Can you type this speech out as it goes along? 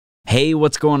Hey,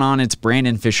 what's going on? It's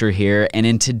Brandon Fisher here, and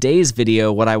in today's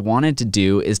video, what I wanted to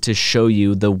do is to show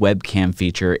you the webcam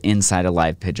feature inside of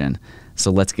Live Pigeon.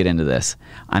 So let's get into this.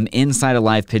 I'm inside of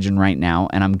Live Pigeon right now,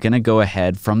 and I'm gonna go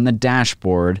ahead from the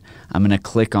dashboard. I'm gonna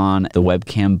click on the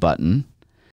webcam button.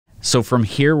 So from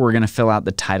here, we're gonna fill out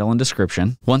the title and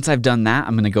description. Once I've done that,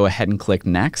 I'm gonna go ahead and click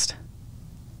Next.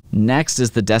 Next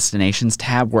is the Destinations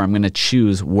tab where I'm gonna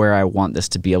choose where I want this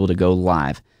to be able to go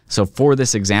live. So for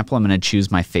this example, I'm going to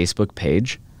choose my Facebook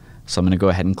page. So I'm going to go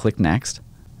ahead and click Next.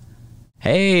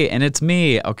 Hey, and it's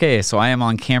me. Okay, so I am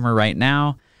on camera right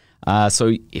now.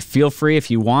 So feel free if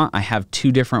you want. I have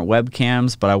two different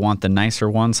webcams, but I want the nicer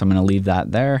one, so I'm going to leave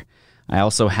that there. I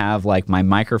also have like my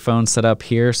microphone set up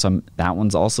here, so that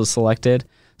one's also selected.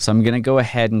 So I'm going to go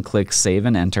ahead and click Save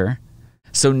and Enter.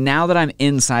 So now that I'm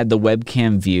inside the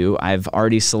webcam view, I've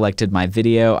already selected my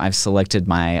video, I've selected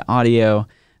my audio.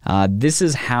 This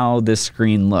is how this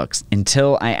screen looks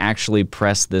until I actually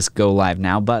press this Go Live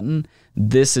Now button.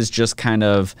 This is just kind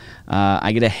of,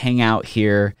 I get to hang out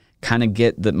here, kind of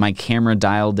get my camera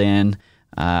dialed in.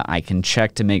 I can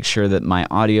check to make sure that my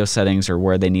audio settings are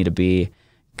where they need to be,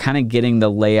 kind of getting the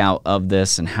layout of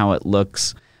this and how it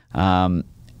looks. And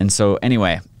so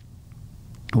anyway,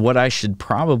 what I should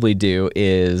probably do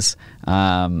is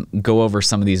go over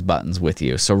some of these buttons with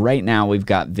you. So right now we've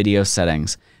got video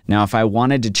settings. Now, if I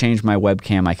wanted to change my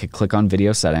webcam, I could click on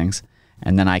video settings,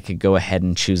 and then I could go ahead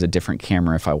and choose a different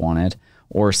camera if I wanted,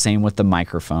 or same with the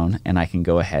microphone, and I can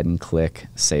go ahead and click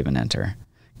Save and Enter.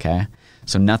 Okay,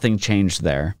 so nothing changed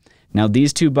there. Now,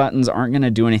 these two buttons aren't going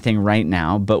to do anything right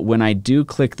now, but when I do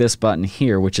click this button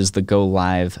here, which is the Go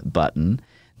Live button,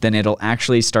 then it'll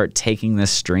actually start taking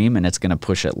this stream and it's going to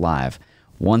push it live.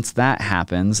 Once that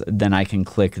happens, then I can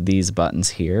click these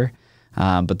buttons here,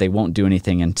 but they won't do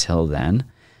anything until then.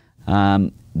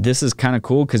 This is kind of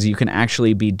cool because you can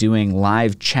actually be doing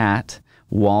live chat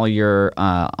while you're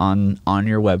on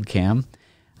your webcam.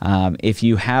 If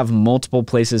you have multiple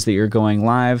places that you're going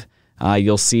live,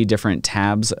 you'll see different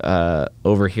tabs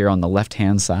over here on the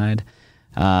left-hand side.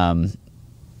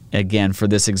 Again, for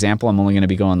this example, I'm only going to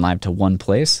be going live to one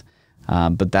place,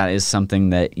 but that is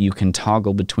something that you can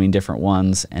toggle between different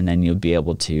ones, and then you'll be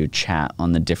able to chat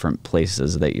on the different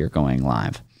places that you're going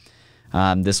live.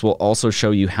 This will also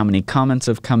show you how many comments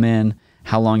have come in,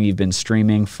 how long you've been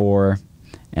streaming for,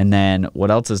 and then what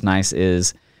else is nice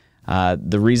is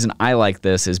the reason I like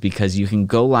this is because you can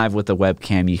go live with a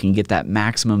webcam, you can get that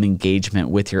maximum engagement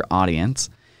with your audience,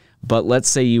 but let's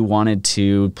say you wanted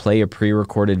to play a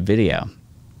pre-recorded video.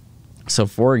 So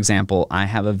for example, I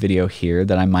have a video here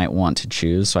that I might want to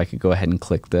choose, so I could go ahead and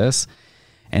click this.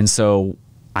 And so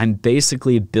I'm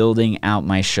basically building out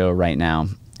my show right now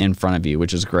in front of you,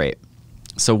 which is great.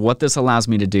 So what this allows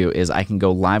me to do is I can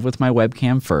go live with my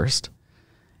webcam first,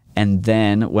 and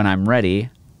then when I'm ready,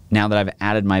 now that I've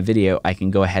added my video, I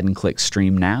can go ahead and click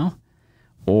Stream Now,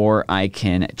 or I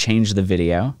can change the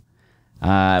video.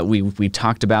 We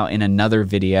talked about in another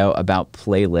video about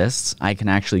playlists. I can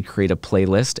actually create a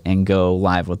playlist and go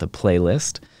live with a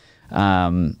playlist.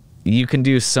 You can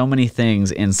do so many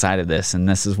things inside of this, and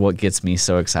this is what gets me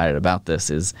so excited about this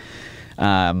is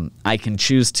I can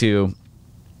choose to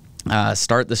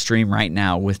start the stream right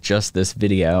now with just this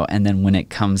video, and then when it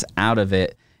comes out of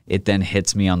it, it then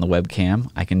hits me on the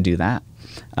webcam. I can do that.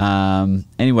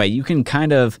 Anyway, you can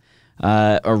kind of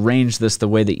arrange this the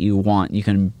way that you want. You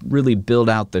can really build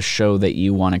out the show that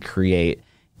you want to create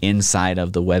inside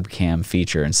of the webcam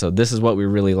feature. And so this is what we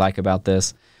really like about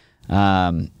this.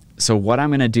 So what I'm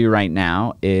going to do right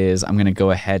now is I'm going to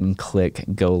go ahead and click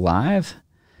Go Live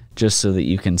just so that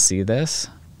you can see this.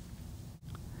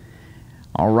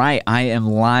 All right, I am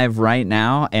live right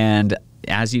now, and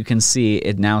as you can see,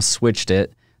 it now switched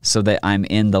it so that I'm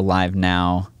in the Live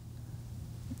Now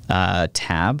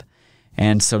tab.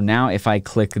 And so now if I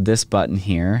click this button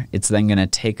here, it's then going to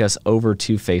take us over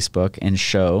to Facebook and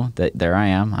show that there I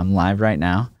am. I'm live right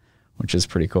now, which is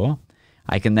pretty cool.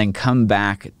 I can then come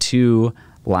back to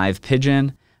Live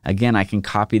Pigeon. Again, I can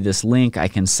copy this link. I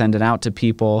can send it out to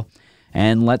people.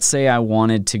 And let's say I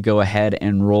wanted to go ahead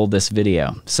and roll this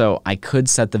video. So I could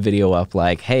set the video up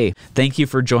like, hey, thank you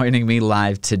for joining me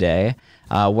live today.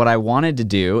 What I wanted to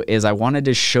do is I wanted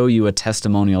to show you a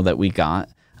testimonial that we got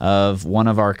of one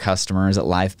of our customers at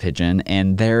Live Pigeon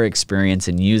and their experience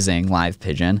in using Live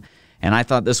Pigeon. And I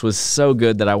thought this was so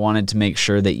good that I wanted to make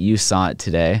sure that you saw it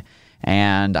today.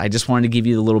 And I just wanted to give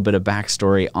you a little bit of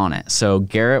backstory on it. So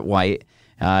Garrett White,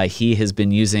 he has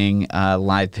been using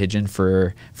Live Pigeon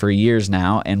for years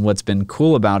now, and what's been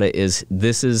cool about it is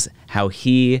this is how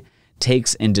he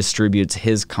takes and distributes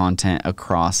his content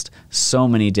across so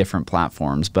many different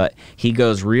platforms. But he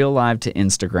goes real live to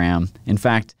Instagram. In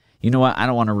fact, you know what? I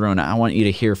don't want to ruin it. I want you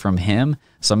to hear from him.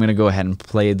 So I'm going to go ahead and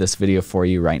play this video for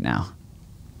you right now.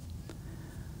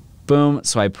 Boom.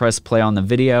 So I press play on the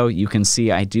video. You can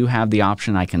see I do have the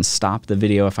option. I can stop the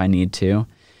video if I need to.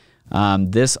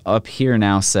 This up here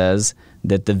now says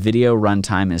that the video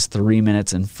runtime is 3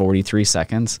 minutes and 43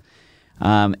 seconds.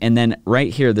 And then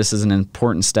right here, this is an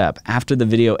important step. After the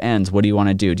video ends, what do you want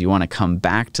to do? Do you want to come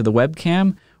back to the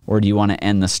webcam or do you want to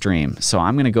end the stream? So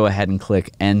I'm going to go ahead and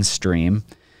click end stream.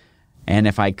 And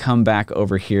if I come back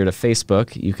over here to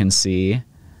Facebook, you can see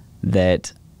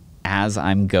that as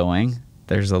I'm going,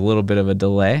 there's a little bit of a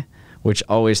delay, which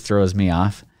always throws me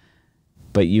off.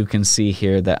 But you can see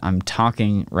here that I'm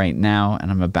talking right now and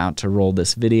I'm about to roll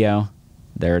this video.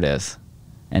 There it is.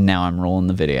 And now I'm rolling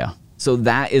the video. So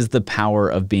that is the power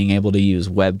of being able to use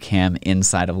webcam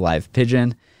inside of Live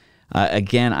Pigeon.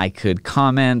 Again, I could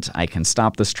comment, I can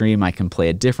stop the stream, I can play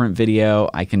a different video,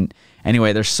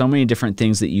 anyway, there's so many different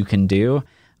things that you can do,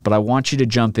 but I want you to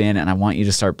jump in and I want you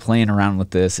to start playing around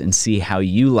with this and see how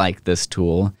you like this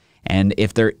tool. And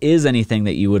if there is anything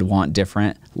that you would want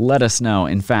different, let us know.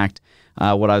 In fact,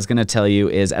 what I was going to tell you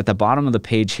is at the bottom of the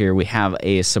page here, we have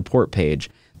a support page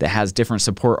that has different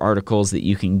support articles that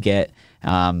you can get,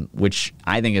 which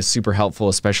I think is super helpful,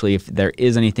 especially if there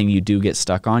is anything you do get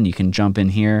stuck on. You can jump in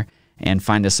here and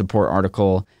find a support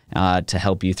article to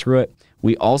help you through it.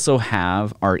 We also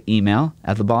have our email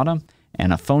at the bottom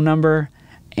and a phone number.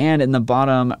 And in the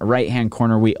bottom right-hand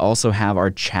corner, we also have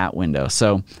our chat window.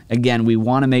 So again, we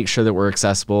want to make sure that we're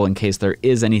accessible in case there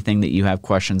is anything that you have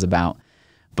questions about.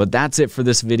 But that's it for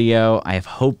this video. I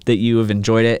hope that you have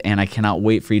enjoyed it, and I cannot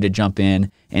wait for you to jump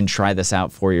in and try this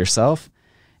out for yourself.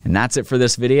 And that's it for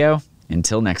this video.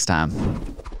 Until next time.